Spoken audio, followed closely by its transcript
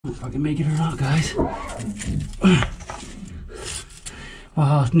if I can make it or not, guys.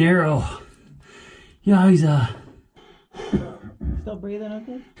 Wow, it's narrow. Yeah, he's still breathing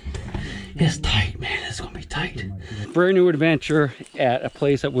okay? It's tight, man. It's gonna be tight. Very new adventure at a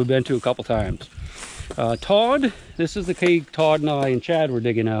place that we've been to a couple times. Todd, this is the cave Todd and I and Chad were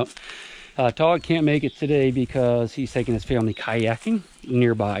digging out. Todd can't make it today because he's taking his family kayaking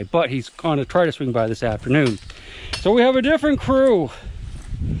nearby, but he's gonna try to swing by this afternoon. So we have a different crew.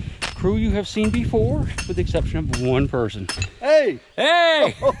 Crew you have seen before, with the exception of one person. Hey!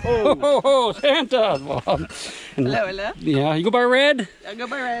 Hey! Oh, Santa! Hello, hello. Yeah, you go by Red? I go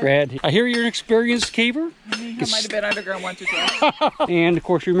by Red. Red. I hear you're an experienced caver. I might have been underground once or twice. And of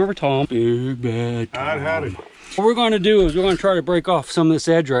course you remember Tom. Big bad Tom. Howdy. What we're going to do is we're going to try to break off some of this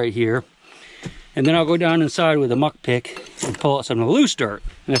edge right here. And then I'll go down inside with a muck pick and pull out some of the loose dirt.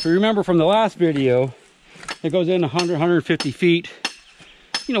 And if you remember from the last video, it goes in 100, 150 feet.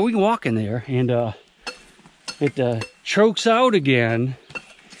 You know, we can walk in there and it chokes out again.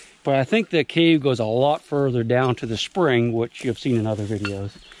 But I think the cave goes a lot further down to the spring, which you've seen in other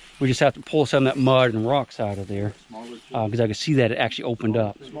videos. We just have to pull some of that mud and rocks out of there because I could see that it actually opened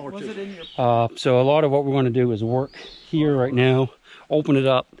up. So a lot of what we're going to do is work here right now, open it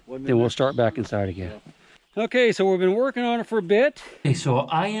up, then we'll start back inside again. Okay, so we've been working on it for a bit. Okay, so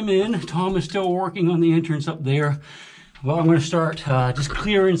I am in. Tom is still working on the entrance up there. Well, I'm going to start just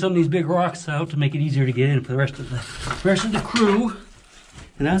clearing some of these big rocks out to make it easier to get in for the rest of the crew.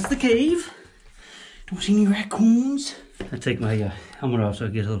 And that's the cave. Don't see any raccoons. I take my helmet off so I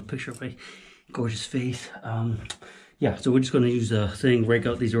get a little picture of my gorgeous face. Yeah, so we're just going to use a thing, rake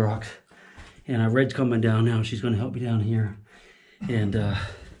out these rocks. And Red's coming down now. She's going to help me down here. And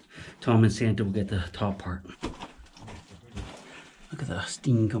Tom and Santa will get the top part. Look at the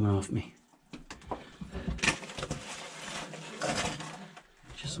steam coming off me.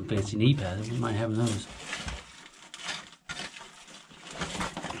 Just some fancy knee pads. We might have those.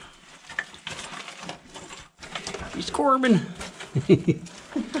 He's Corbin. It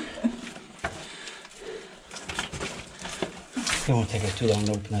won't take us too long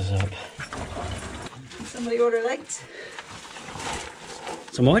to open this up. Somebody order lights.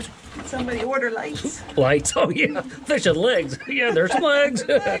 Some what? Somebody order lights. Lights, oh yeah. They said legs. Yeah, there's some legs.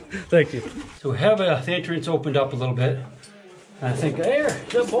 Thank you. So we have the entrance opened up a little bit. I think, there,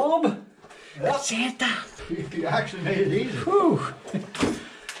 the bulb. Yep. Santa. You actually made it easy. Whew.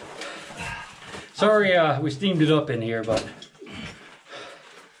 Sorry, we steamed it up in here, but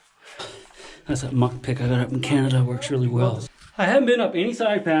that's that muck pick I got up in Canada. Works really well. I haven't been up any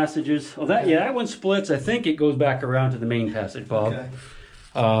side passages. Oh, that that one splits. I think it goes back around to the main passage, Bob.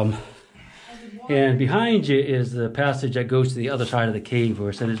 Okay. And behind you is the passage that goes to the other side of the cave,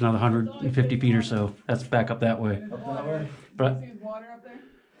 where it said it's another 150 feet or so. That's back up that way. Up that way? But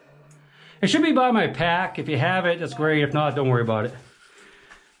it should be by my pack. If you have it, that's great. If not, don't worry about it.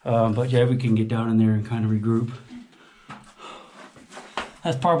 But yeah, we can get down in there and kind of regroup.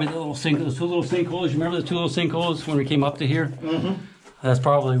 That's probably the little sink, those two little sinkholes. You remember the two little sinkholes when we came up to here? Mm-hmm. That's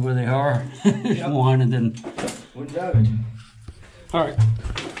probably where they are. Yep. One and then. What got it? All right.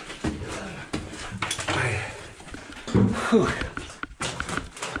 Whew.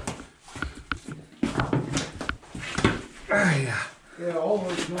 Yeah, all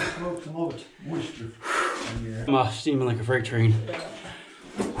those smokes and all the moisture. I'm steaming like a freight train.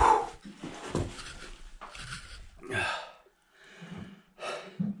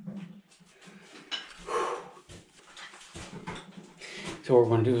 So what we're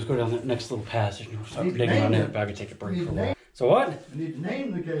going to do is go down that next little passage and we'll start digging on it. But I can take a break for a while. So what? I need to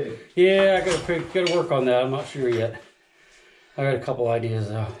name the cave. Yeah, I gotta work on that. I'm not sure yet. I got a couple ideas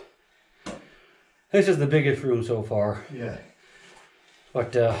though. This is the biggest room so far. Yeah.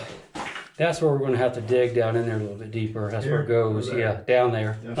 But that's where we're going to have to dig down in there a little bit deeper. That's where it goes. Yeah, down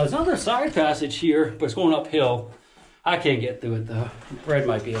there. Yeah. There's another side passage here, but it's going uphill. I can't get through it though. Red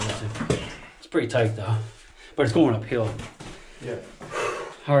might be able to. It's pretty tight though, but it's going uphill. Yeah.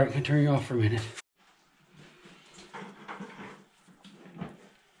 All right, can I turn you off for a minute?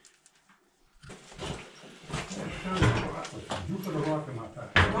 Who put a rock in my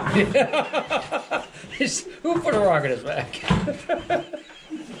pack? Who put a rock in his back?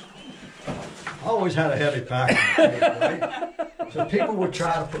 I always had a heavy pack, right? So people would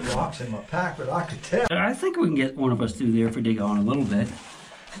try to put rocks in my pack, but I could tell. I think we can get one of us through there if we dig on a little bit.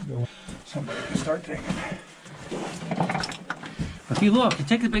 Somebody can start digging. If you look, you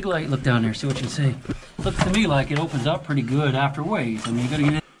take the big light, look down there, see what you see. Looks to me like it opens up pretty good after ways. I mean, you gotta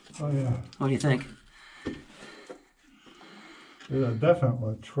get it. Oh yeah. What do you think? There's a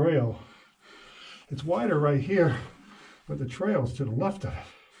definite trail. It's wider right here, but the trail's to the left of it.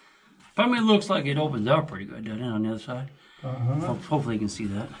 But I mean, it looks like it opens up pretty good, doesn't it, on the other side? Uh-huh. Hopefully you can see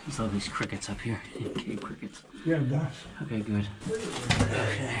that. There's all these crickets up here. Cave crickets. Yeah, it does. Okay, good.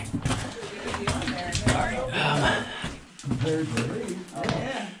 Okay.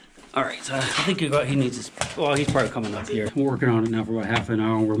 All right, so I think he needs this. Well, he's probably coming up here. We're working on it now for about half an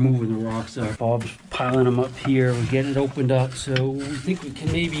hour. We're moving the rocks. Bob's piling them up here. We're getting it opened up, so we think we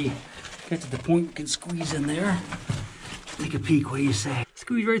can maybe get to the point we can squeeze in there. Take a peek. What do you say?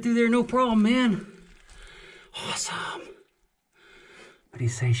 Squeeze right through there, no problem, man. Awesome. What do you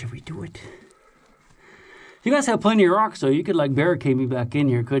say? Should we do it? You guys have plenty of rocks, though. You could like barricade me back in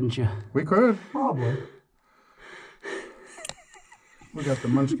here, couldn't you? We could. Probably. We got the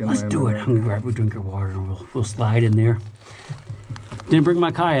munchkin. Let's do it. I'm gonna grab a drink of water and we'll slide in there. Didn't bring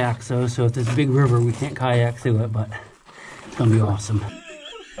my kayak, so if there's a big river, we can't kayak through it, but it's gonna be awesome.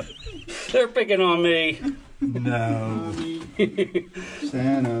 They're picking on me. No.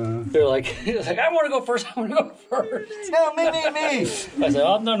 Santa. They're like, I want to go first. I want to go first. No, me. I said,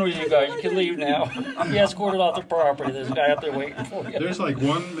 I'm done with you guys. You can leave now. You escorted off the property. There's a guy up there waiting for you. There's like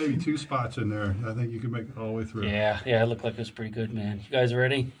 1, maybe 2 spots in there. I think you can make it all the way through. Yeah, it looked like it was pretty good, man. You guys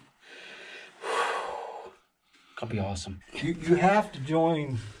ready? Gonna be awesome. You have to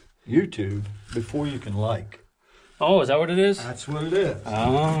join YouTube before you can like. Oh, is that what it is? That's what it is.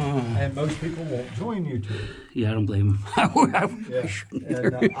 Oh. And most people won't join YouTube. Yeah, I don't blame him.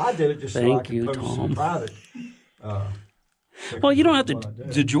 I did it just so I could post some private. Well, you don't have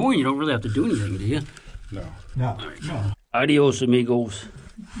to join. You don't really have to do anything, do you? No. Adios, amigos.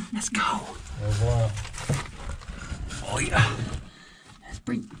 Let's go. Oh, wow. Oh, yeah. That's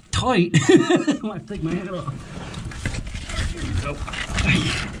pretty tight. I might take my head off. Here you go.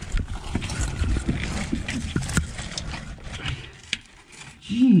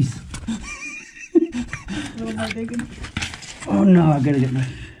 Jeez. A little more digging. Oh no, I gotta get my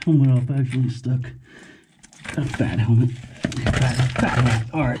helmet off. Actually stuck. Got a fat helmet. Fat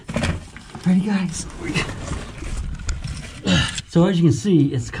helmet. Alright. Ready, guys? So as you can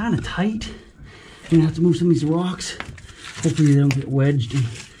see, it's kind of tight. You're gonna have to move some of these rocks. Hopefully they don't get wedged and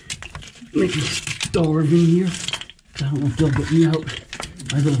make me starve in here. I don't know if they'll get me out.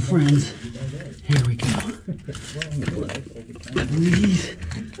 My little friends. Here we go. Please.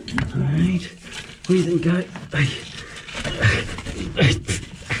 Alright. What do you think, guys?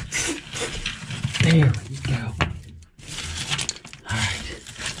 There we go. Alright.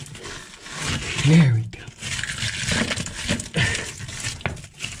 There we go.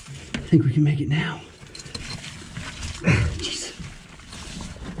 I think we can make it now. Jeez.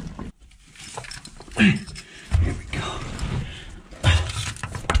 Here we go.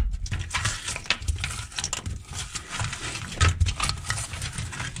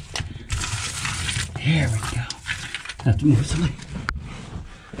 Here we go. I have to move something.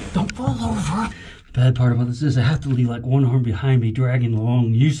 Don't fall over. The bad part about this is I have to leave like one arm behind me dragging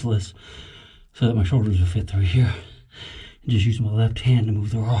along useless so that my shoulders will fit through here. And just use my left hand to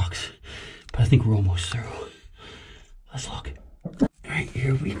move the rocks. But I think we're almost through. Let's look. Alright,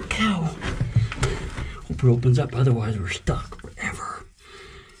 here we go. Hope it opens up, otherwise we're stuck forever.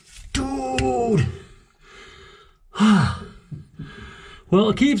 Dude! Well,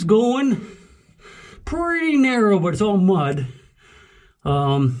 it keeps going. Pretty narrow, but it's all mud.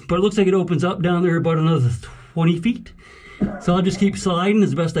 But it looks like it opens up down there about another 20 feet. So I'll just keep sliding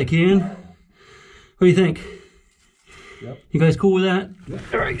as best I can. What do you think? Yep. You guys cool with that? Yep.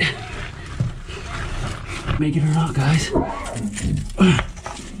 All right. Make it or not, guys.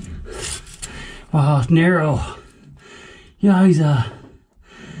 Wow, it's narrow. Guys,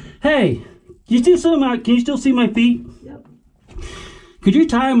 hey, can you still see my feet? Yep. Could you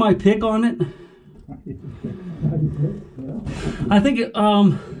tie my pick on it? I think yeah,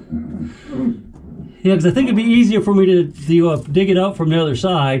 because I think it'd be easier for me to dig it out from the other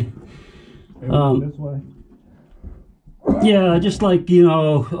side. This way. Yeah, just like, you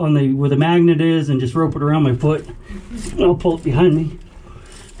know, on the where the magnet is, and just rope it around my foot. And I'll pull it behind me.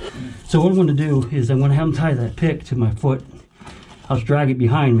 So what I'm going to do is I'm going to have him tie that pick to my foot. I'll just drag it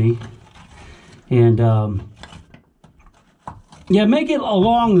behind me, and yeah, make it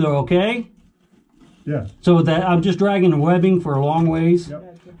along though, okay? Yeah. So that I'm just dragging the webbing for a long ways.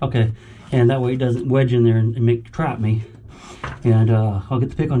 Yep. Okay, and that way it doesn't wedge in there and trap me. And I'll get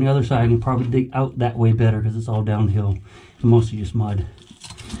the pick on the other side and probably dig out that way better because it's all downhill and mostly just mud.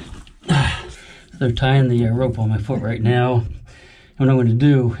 They're tying the rope on my foot right now. And what I'm going to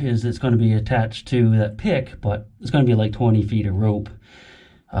do is it's going to be attached to that pick, but it's going to be like 20 feet of rope.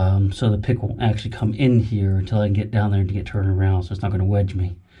 So the pick won't actually come in here until I can get down there to get turned around, so it's not going to wedge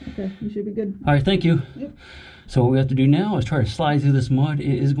me. Okay, you should be good. All right, thank you. Yep. So what we have to do now is try to slide through this mud. It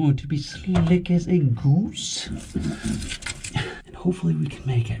is going to be slick as a goose. And hopefully we can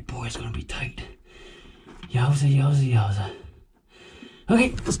make it. Boy, it's going to be tight. Yowza, yowza, yowza.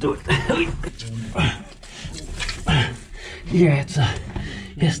 Okay, let's do it. Yeah,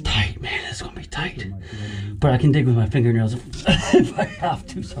 it's tight, man. It's going to be tight. But I can dig with my fingernails if I have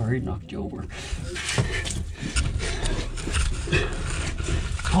to. Sorry, knocked you over.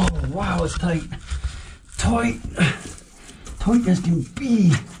 Oh, wow, it's tight. Tight as can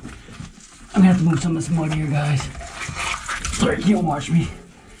be. I'm gonna have to move some of this mud here, guys. Sorry, you can't watch me.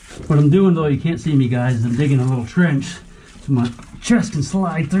 What I'm doing, though, you can't see me, guys, is I'm digging a little trench so my chest can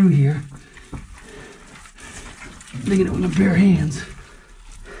slide through here. Digging it with my bare hands.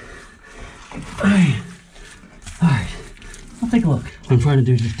 Alright, I'll take a look. What I'm trying to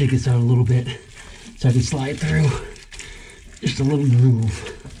do is just dig this out a little bit so I can slide through. Just a little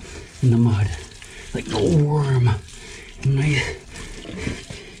groove in the mud. Like a worm. Nice,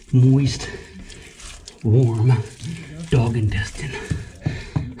 moist, warm dog intestine.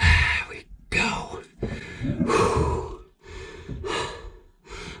 There we go. I'm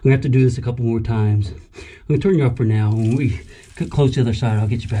gonna have to do this a couple more times. I'm gonna turn you off for now. When we get close to the other side, I'll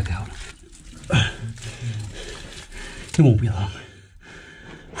get you back out. It won't be long.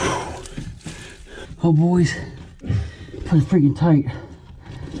 Oh, boys, pretty freaking tight.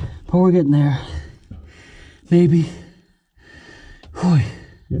 But we're getting there. Maybe. Boy.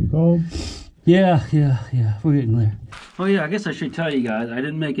 Getting cold? Yeah, we're getting there. Oh yeah, I guess I should tell you guys, I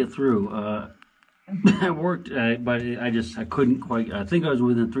didn't make it through. I worked, but I couldn't quite, I think I was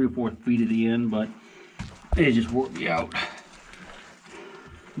within 3 or 4 feet of the end, but it just wore me out.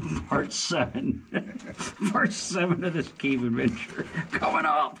 Part 7. Part 7 of this cave adventure coming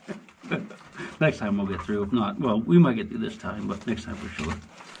up. Next time we'll get through. If not, well, we might get through this time, but next time for sure.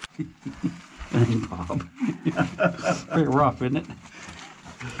 Thanks, Bob. Pretty rough, isn't it?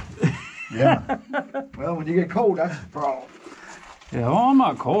 Yeah. Well, when you get cold, that's the problem. Yeah, well, I'm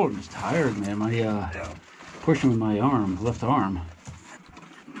not cold. I'm just tired, man. My pushing with my arm, left arm.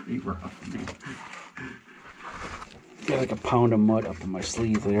 Pretty rough, man. Got like a pound of mud up in my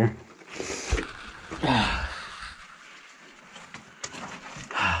sleeve there.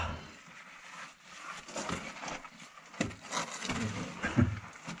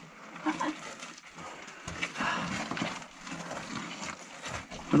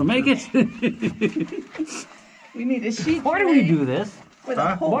 Gonna make it. We need a sheet. Why do we do this? With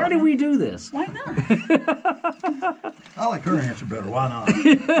a hole. Why do we do this? Why not? I like her answer better. Why not?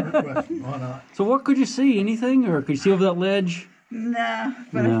 Her question, why not? So what could you see? Anything? Or could you see over that ledge? Nah,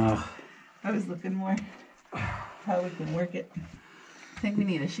 but No. I was looking more how we can work it. I think we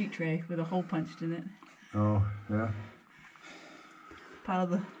need a sheet tray with a hole punched in it. Oh, yeah. Pile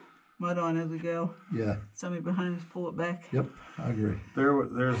the mud on as we go. Yeah. Somebody behind us pull it back. Yep. I agree.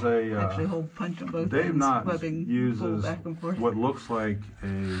 There's a Actually, hole punch on both Dave ends. Knott Webbing, pull uses back and forth. what looks like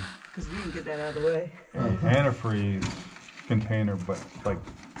a Because we can get that out of the way. antifreeze container, but like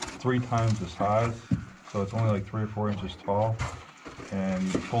 3 times the size, so it's only like 3 or 4 inches tall, and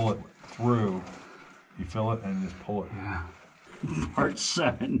you pull it through, you fill it and just pull it. Yeah. Part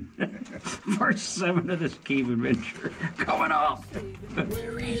 7. Part 7 of this cave adventure coming up.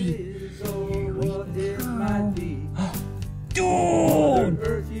 We're ready. Dude!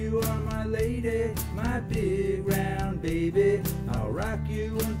 Earth, you are my lady, my big round baby. I'll rock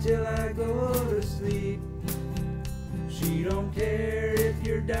you until I go to sleep. She don't care if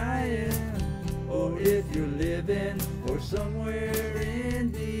you're dying or if you're living or somewhere in